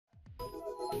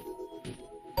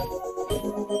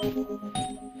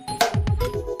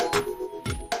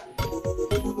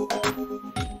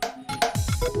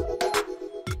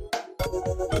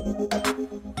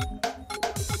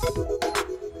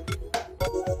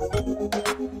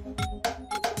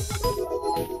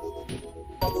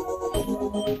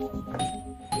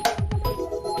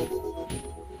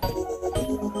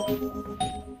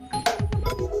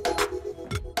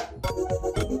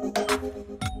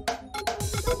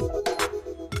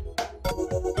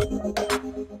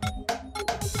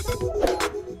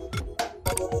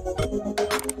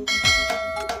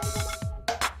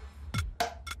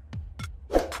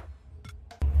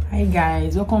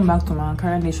Guys, welcome back to my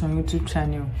Myankaranation YouTube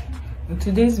channel. In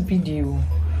today's video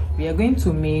we are going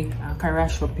to make Ankara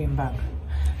shopping bag,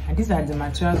 and these are the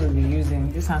materials we'll be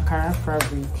using. This Ankara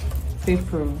fabric,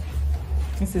 paper,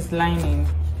 this is lining,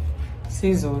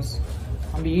 scissors.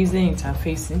 I'll be using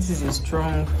interfacing. This is a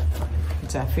strong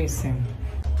interfacing.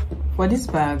 For this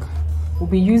bag we'll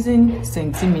be using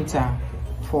centimeter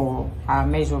for our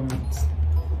measurements.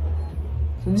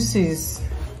 So this is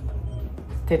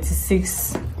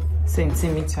 36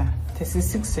 centimeter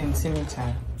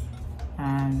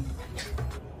and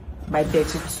by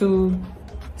 32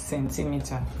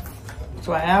 centimeter.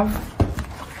 So I have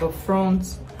the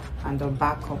front and the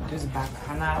back of this bag,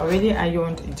 and I already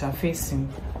ironed interfacing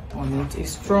on it, a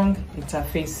strong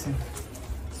interfacing.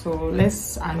 So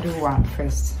let's undo one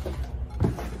first.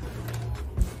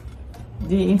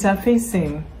 The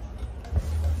interfacing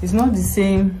is not the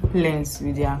same length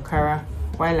with the Ankara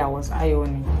while I was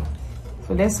ironing.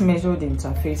 So let's measure the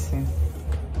interfacing.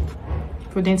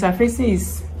 So the interfacing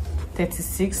is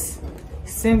 36,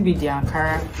 same with the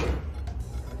Ankara,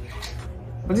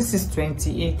 but this is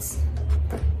 28.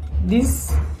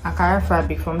 This Ankara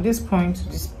fabric from this point to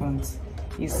this point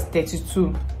is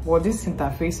 32, but this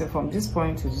interfacing from this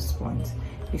point to this point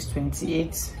is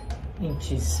 28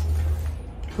 inches.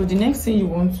 So the next thing you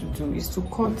want to do is to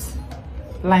cut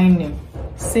lining,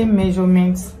 same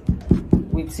measurements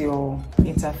with your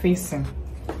interfacing.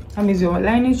 That means your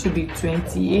lining should be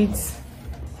 28, you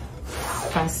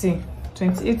can see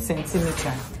 28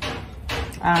 centimeter,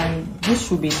 and this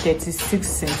should be 36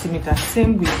 centimeter,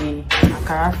 same with the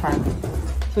Ankara fabric.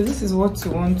 So this is what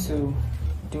you want to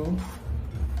do.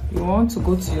 You want to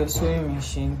go to your sewing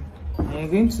machine and you're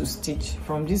going to stitch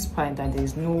from this part that there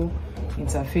is no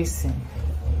interfacing.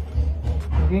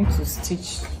 You're going to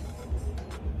stitch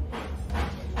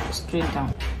straight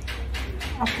down.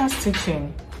 After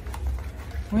stitching,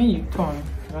 when you turn,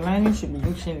 your lining should be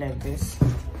looking like this.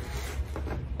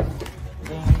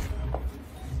 Then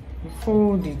you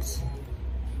fold it.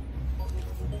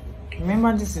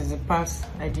 Remember, this is the part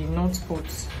I did not put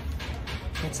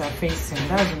interfacing.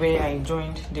 That's where I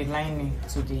joined the lining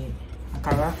to the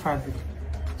Ankara fabric.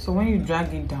 So when you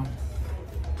drag it down,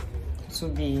 it will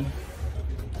be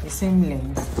the same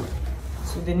length.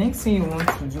 So the next thing you want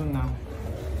to do now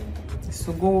is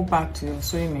to go back to your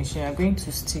sewing machine. You're going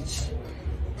to stitch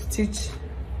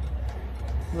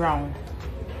round,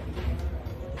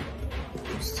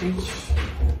 stitch.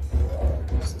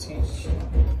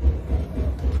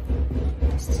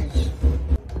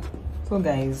 So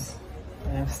guys, I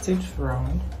have stitched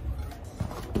round.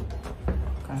 You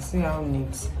can see how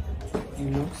neat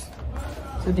it looks.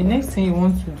 So the next thing you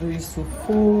want to do is to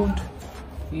fold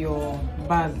your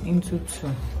bag into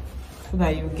two, so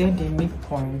that you get the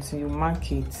midpoint, you mark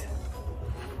it.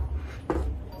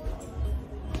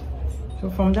 So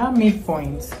from that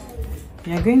midpoint,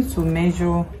 you are going to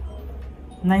measure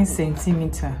 9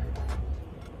 centimeter.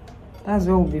 That's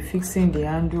where we'll be fixing the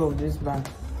handle of this bag.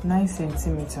 9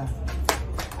 centimeter.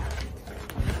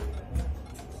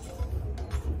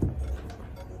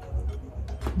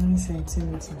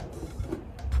 Centimeter.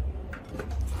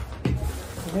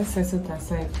 So let's set it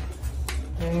aside.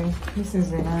 Then this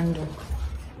is the handle.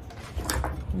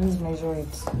 Let's measure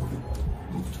it.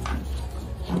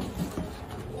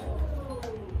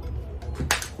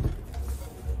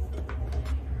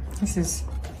 This is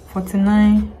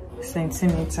 49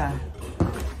 centimeter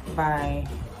by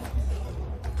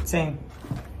 10.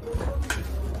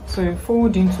 So you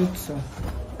fold into two.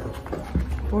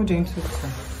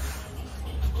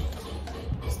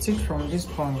 Stitch from this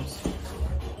point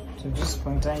to this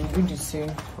point, and you do the same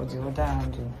for the other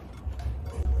handle.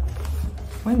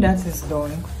 When that is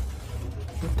done,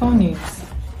 you turn it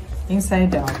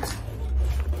inside out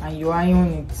and you iron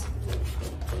it.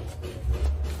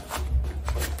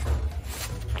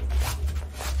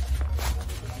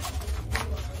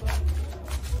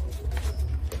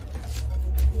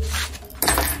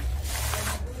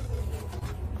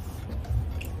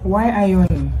 Why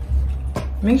ironing?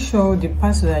 Make sure the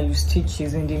part that you stitch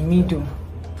is in the middle.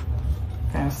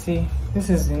 You can see this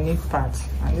is the neat part,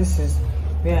 and this is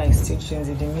where I stitch in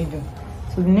the middle.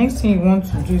 So the next thing you want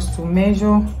to do is to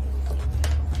measure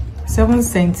 7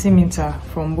 centimeter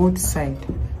from both sides.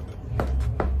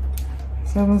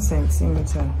 7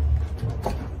 centimeter.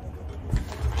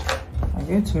 I'm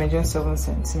going to measure 7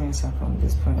 centimeter from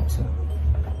this point too.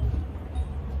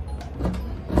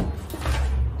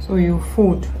 So you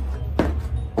fold.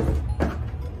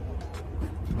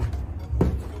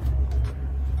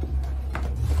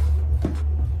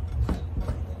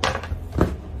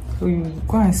 So you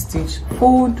go and stitch,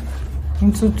 fold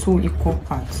into two equal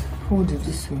parts. Fold it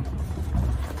this way.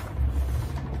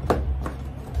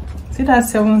 See that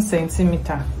 7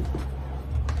 centimeter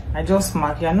I just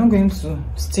marked? You are not going to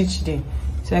stitch there,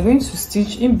 so you are going to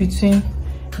stitch in between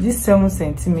this 7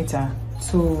 centimeter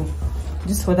to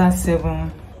this other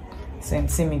 7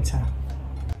 centimeter.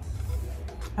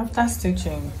 After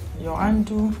stitching, your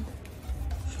handle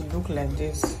should look like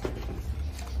this.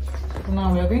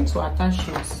 Now we are going to attach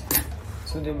it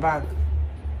to the bag.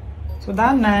 So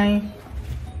that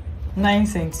 9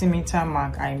 centimeter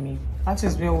mark I made, that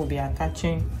is where we'll be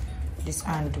attaching this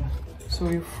handle. So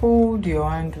you fold your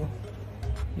handle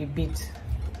a bit.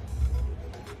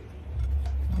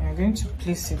 You are going to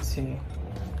place it here.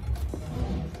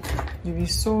 You will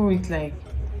sew it like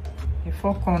a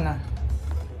 4 corner.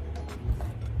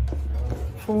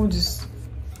 Fold this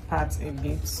part a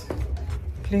bit,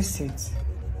 place it.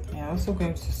 You're also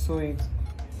going to sew it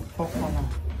 4 corner.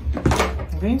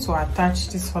 I'm going to attach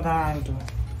this other handle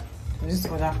to this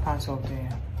other part of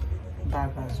the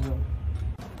bag as well.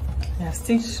 Yeah,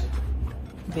 stitch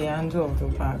the handle of the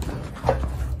bag.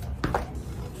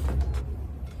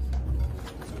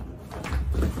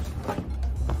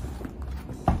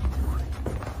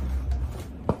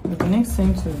 The next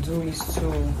thing to do is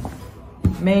to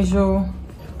measure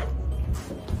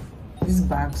this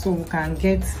bag so we can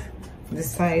get the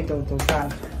side of the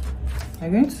bag.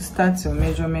 I'm going to start your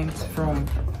measurement from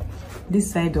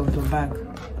this side of the bag.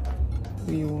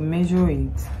 We will measure it.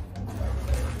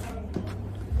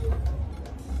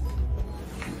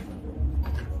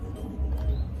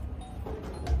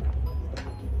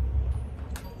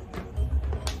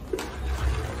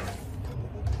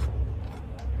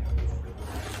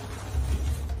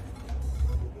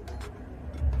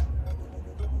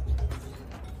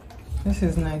 This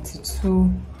is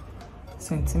 92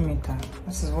 centimeter.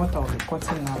 This is what I'll be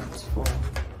cutting out for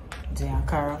the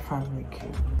Ankara fabric.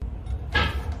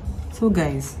 So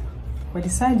guys, for the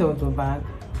side of the bag,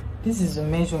 this is the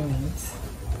measurement.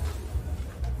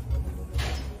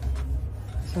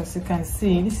 So as you can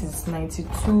see, this is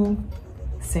 92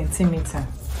 centimeter.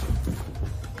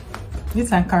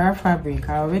 This Ankara fabric,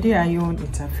 I already ironed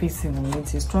interfacing on it.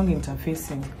 It's a strong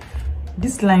interfacing.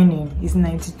 This lining is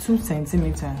 92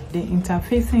 centimeter. The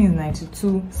interfacing is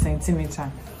 92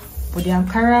 centimeter, but the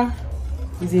Ankara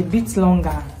is a bit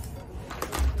longer,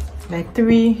 like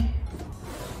 3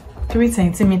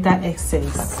 centimeter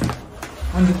excess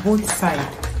on the both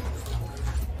sides.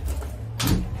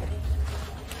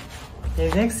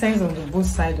 There's excess on the both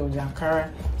sides of the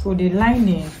Ankara, so the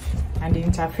lining and the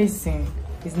interfacing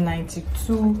is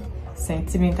 92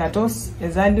 centimeter, just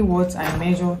exactly what I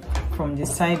measured from the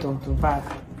side of the bag.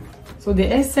 So the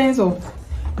essence of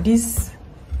this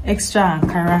extra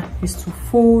Ankara is to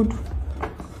fold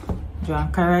the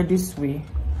Ankara this way,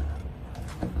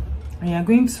 and you're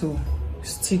going to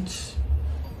stitch.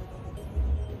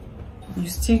 You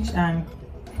stitch, and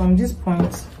from this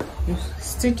point you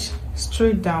stitch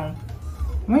straight down.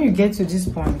 When you get to this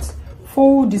point,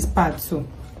 fold this part too.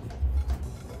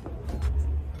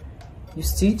 You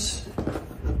stitch,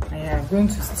 and you are going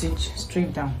to stitch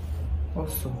straight down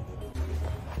also.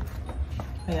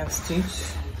 I have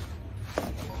stitched.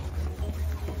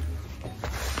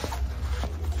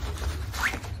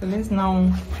 So let's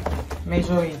now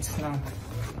measure it now.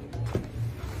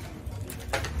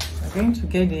 I'm going to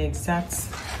get the exact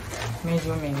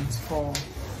measurement for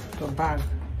the bag.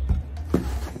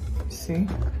 See,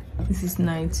 this is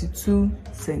 92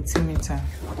 centimeter.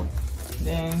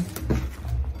 Then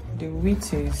the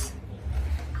width is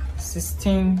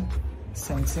 16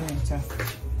 centimeter.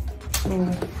 So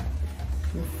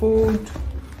you fold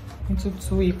into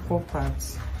 2 equal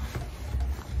parts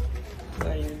so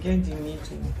that you get the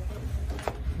middle.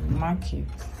 You mark it.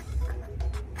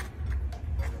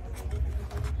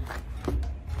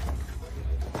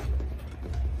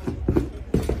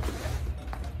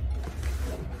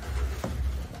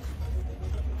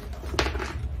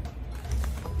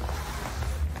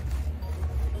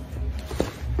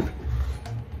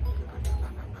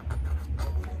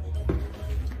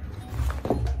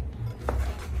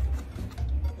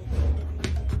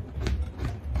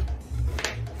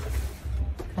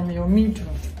 From your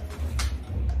middle,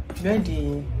 get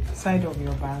the side of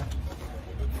your bag,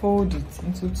 fold it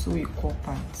into 2 equal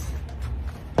parts,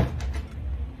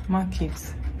 mark it.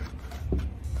 So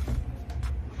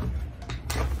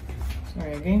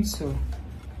we're going to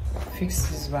fix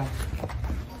this back,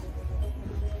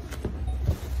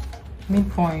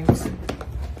 midpoint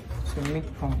to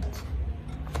midpoint.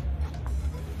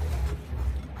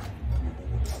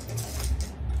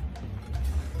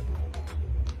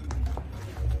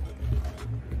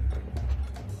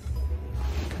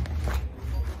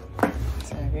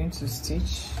 To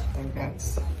stitch like that,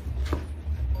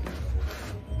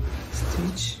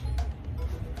 stitch.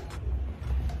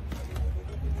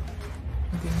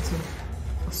 I'm going to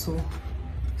also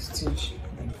stitch.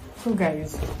 So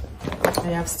guys, I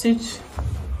have stitched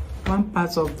one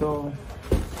part of the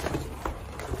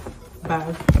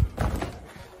bag.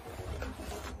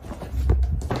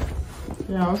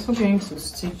 We are also going to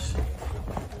stitch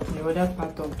the other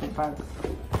part of the bag.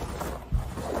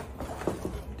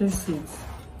 This is.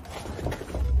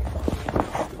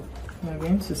 We are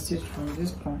going to stitch from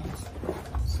this point.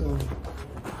 So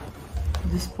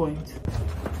this point.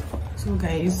 So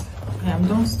guys, I am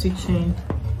done stitching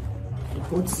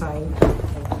both sides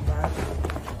of the bag.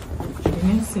 The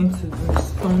next thing to do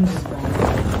is turn this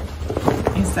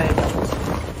bag inside out.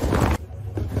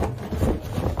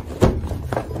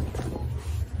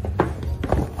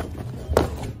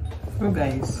 So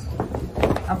guys,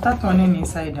 after turning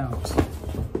inside out,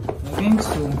 we're going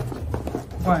to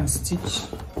go and stitch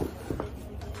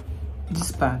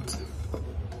this part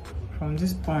from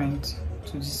this point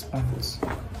to this point.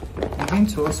 I'm going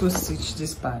to also stitch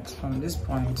this part from this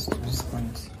point to this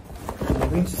point. I'm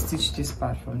going to stitch this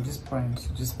part from this point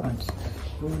to this point.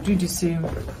 We'll do the same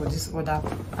for this other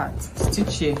part.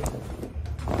 Stitch here,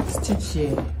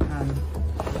 and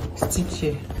stitch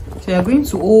here. So you're going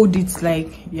to hold it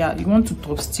like, yeah, you want to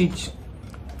top stitch,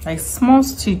 like small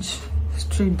stitch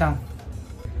straight down.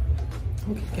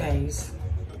 Okay guys,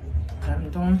 I'm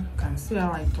done. You can see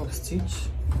how I top stitch.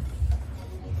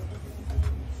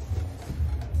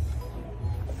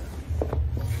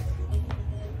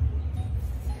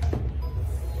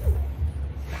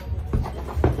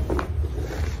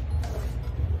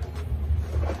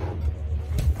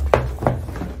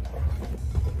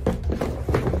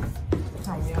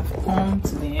 Come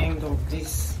to the end of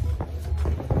this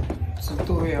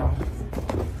tutorial.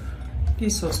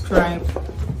 Please subscribe,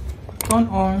 turn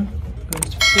on the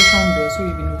notification bell so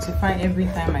you'll be notified every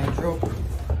time I drop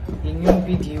a new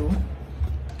video.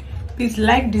 Please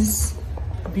like this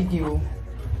video,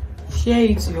 share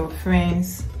it to your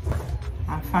friends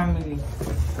and family.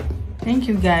 Thank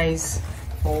you guys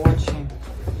for watching.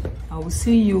 I will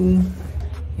see you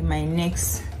in my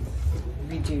next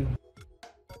video.